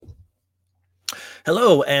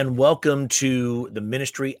Hello, and welcome to the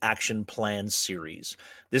Ministry Action Plan series.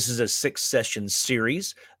 This is a 6 session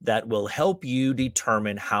series that will help you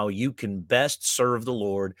determine how you can best serve the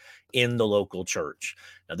Lord in the local church.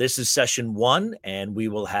 Now, this is session 1, and we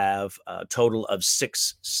will have a total of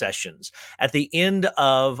 6 sessions. At the end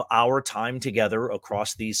of our time together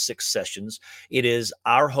across these 6 sessions, it is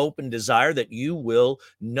our hope and desire that you will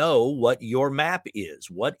know what your map is.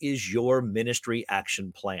 What is your ministry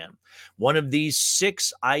action plan? One of these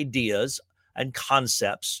 6 ideas and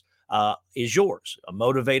concepts is yours: a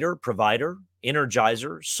motivator, provider,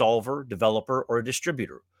 energizer, solver, developer, or a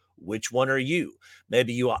distributor. Which one are you?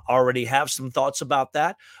 Maybe you already have some thoughts about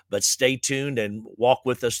that, but stay tuned and walk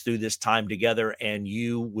with us through this time together, and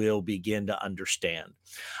you will begin to understand.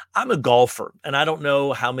 I'm a golfer, and I don't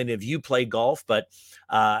know how many of you play golf, but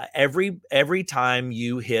every time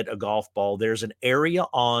you hit a golf ball, there's an area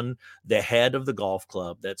on the head of the golf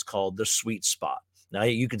club that's called the sweet spot. Now,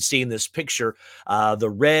 you can see in this picture,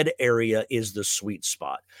 the red area is the sweet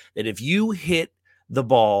spot. That if you hit the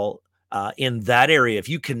ball in that area, if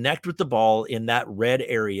you connect with the ball in that red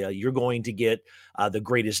area, you're going to get the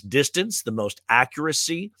greatest distance, the most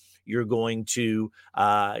accuracy. You're going to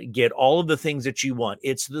get all of the things that you want.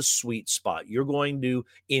 It's the sweet spot. You're going to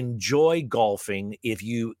enjoy golfing if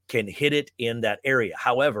you can hit it in that area.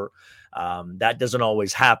 However, that doesn't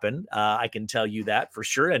always happen. I can tell you that for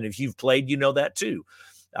sure. And if you've played, you know that too.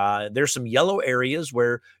 There's some yellow areas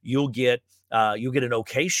where you'll get an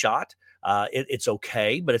okay shot. It's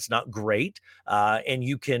okay, but it's not great. And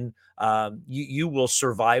you will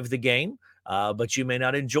survive the game, but you may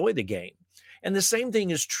not enjoy the game. And the same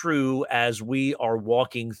thing is true as we are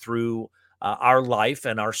walking through our life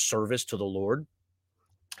and our service to the Lord.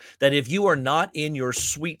 That if you are not in your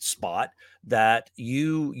sweet spot, that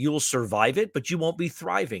you'll survive it, but you won't be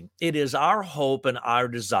thriving. It is our hope and our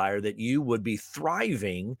desire that you would be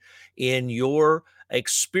thriving in your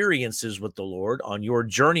experiences with the Lord, on your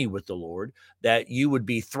journey with the Lord, that you would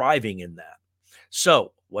be thriving in that.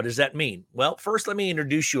 So, what does that mean? Well, first, let me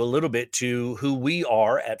introduce you a little bit to who we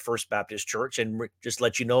are at First Baptist Church and just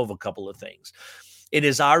let you know of a couple of things. It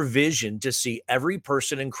is our vision to see every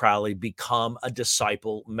person in Crowley become a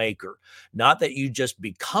disciple maker. Not that you just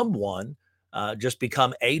become one, just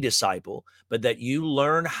become a disciple, but that you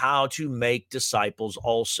learn how to make disciples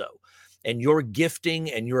also. And your gifting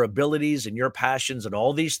and your abilities and your passions and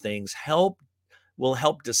all these things will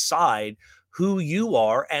help decide who you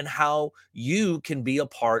are and how you can be a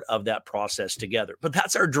part of that process together. But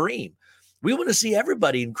that's our dream. We want to see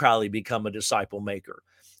everybody in Crowley become a disciple maker.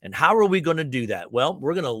 And how are we going to do that? Well,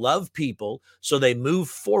 we're going to love people so they move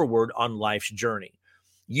forward on life's journey.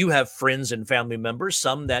 You have friends and family members,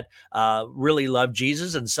 some that really love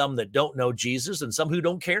Jesus and some that don't know Jesus and some who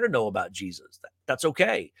don't care to know about Jesus. That's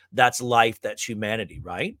okay. That's life. That's humanity,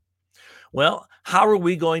 right? Well, how are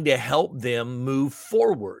we going to help them move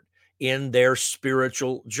forward in their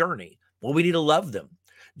spiritual journey? Well, we need to love them.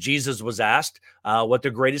 Jesus was asked what the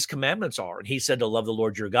greatest commandments are, and he said to love the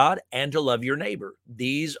Lord your God and to love your neighbor.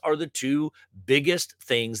 These are the two biggest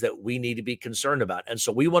things that we need to be concerned about. And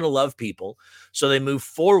so we want to love people so they move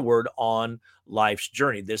forward on life's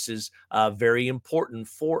journey. This is very important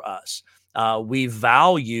for us. We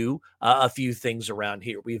value a few things around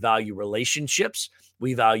here. We value relationships,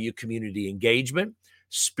 we value community engagement,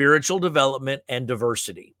 spiritual development, and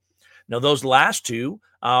diversity. Now, those last two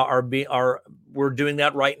we're doing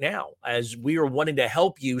that right now as we are wanting to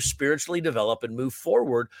help you spiritually develop and move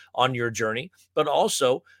forward on your journey, but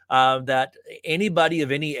also that anybody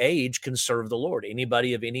of any age can serve the Lord.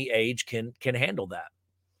 Anybody of any age can handle that.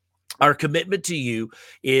 Our commitment to you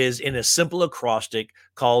is in a simple acrostic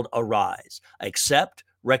called ARISE: accept,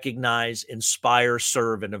 recognize, inspire,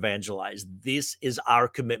 serve, and evangelize. This is our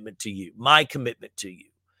commitment to you, my commitment to you,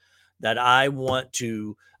 that I want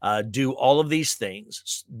to do all of these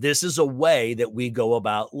things. This is a way that we go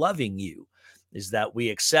about loving you, is that we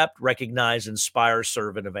accept, recognize, inspire,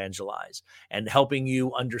 serve, and evangelize, and helping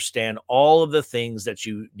you understand all of the things that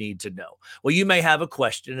you need to know. Well, you may have a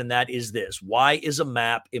question, and that is this: why is a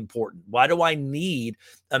map important? Why do I need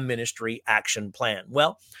a ministry action plan?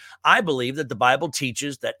 Well, I believe that the Bible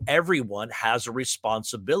teaches that everyone has a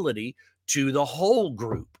responsibility to the whole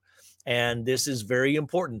group. And this is very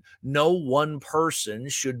important. No one person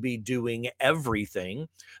should be doing everything,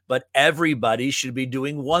 but everybody should be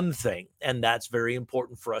doing one thing. And that's very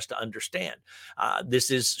important for us to understand. This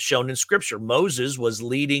is shown in scripture. Moses was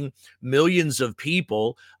leading millions of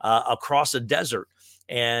people across a desert.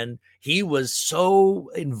 And he was so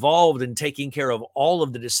involved in taking care of all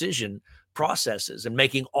of the decision processes and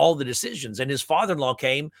making all the decisions. And his father-in-law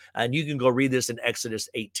came, and you can go read this in Exodus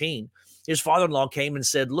 18. His father-in-law came and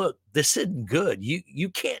said, look, this isn't good. You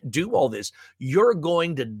can't do all this. You're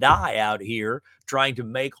going to die out here trying to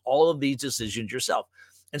make all of these decisions yourself.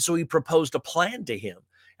 And so he proposed a plan to him.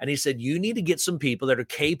 And he said, you need to get some people that are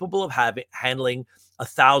capable of handling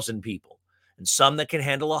 1,000 people, and some that can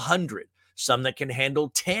handle 100, some that can handle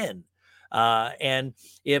 10. And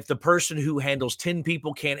if the person who handles 10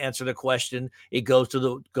 people can't answer the question, it goes to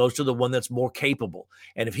the one that's more capable.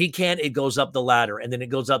 And if he can't, it goes up the ladder, and then it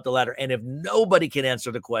goes up the ladder. And if nobody can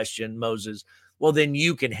answer the question, Moses, well, then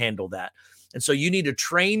you can handle that. And so you need to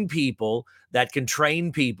train people that can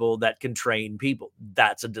train people that can train people.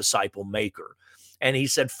 That's a disciple maker. And he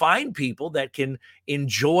said, find people that can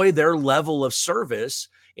enjoy their level of service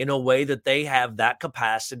in a way that they have that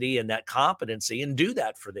capacity and that competency, and do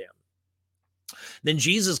that for them. Then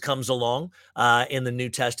Jesus comes along in the New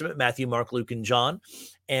Testament, Matthew, Mark, Luke, and John,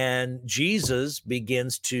 and Jesus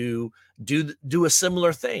begins to do a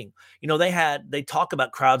similar thing. You know, they talk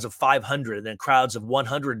about crowds of 500 and then crowds of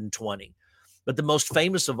 120. But the most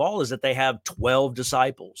famous of all is that they have 12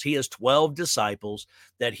 disciples. He has 12 disciples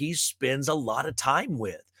that he spends a lot of time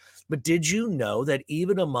with. But did you know that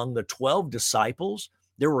even among the 12 disciples,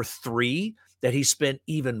 there were 3 that he spent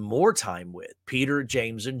even more time with: Peter,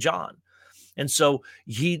 James, and John. And so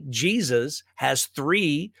Jesus has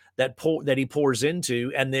 3 that he pours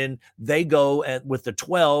into, and then they go with the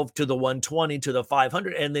 12 to the 120 to the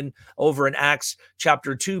 500. And then over in Acts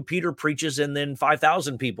chapter 2, Peter preaches, and then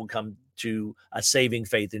 5,000 people come to a saving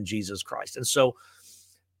faith in Jesus Christ. And so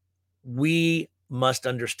we must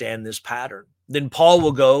understand this pattern. Then Paul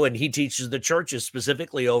will go and he teaches the churches,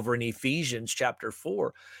 specifically over in Ephesians chapter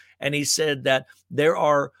 4. And he said that there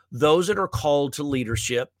are those that are called to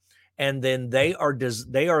leadership, and then they are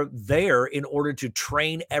there in order to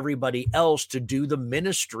train everybody else to do the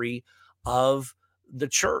ministry of the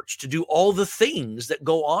church, to do all the things that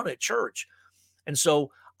go on at church. And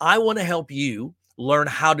so I want to help you learn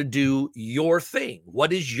how to do your thing.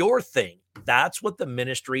 What is your thing? That's what the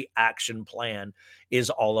ministry action plan is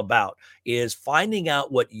all about, is finding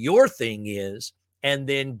out what your thing is, and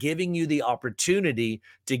then giving you the opportunity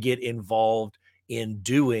to get involved in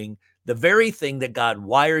doing the very thing that God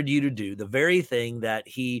wired you to do, the very thing that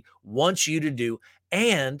he wants you to do,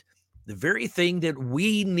 and the very thing that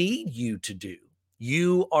we need you to do.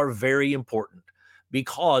 You are very important,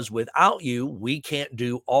 because without you, we can't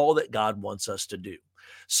do all that God wants us to do.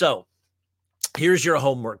 So here's your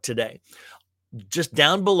homework today. Just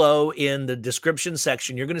down below in the description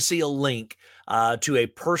section, you're going to see a link to a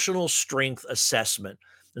personal strength assessment.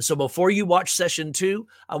 And so before you watch session 2,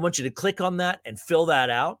 I want you to click on that and fill that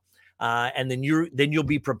out. And then you'll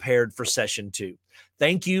be prepared for session 2.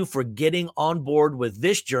 Thank you for getting on board with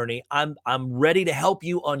this journey. I'm ready to help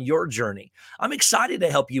you on your journey. I'm excited to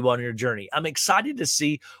help you on your journey. I'm excited to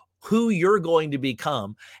see who you're going to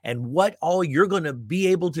become and what all you're going to be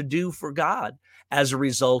able to do for God as a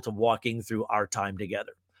result of walking through our time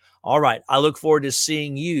together. All right. I look forward to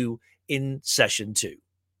seeing you in session 2.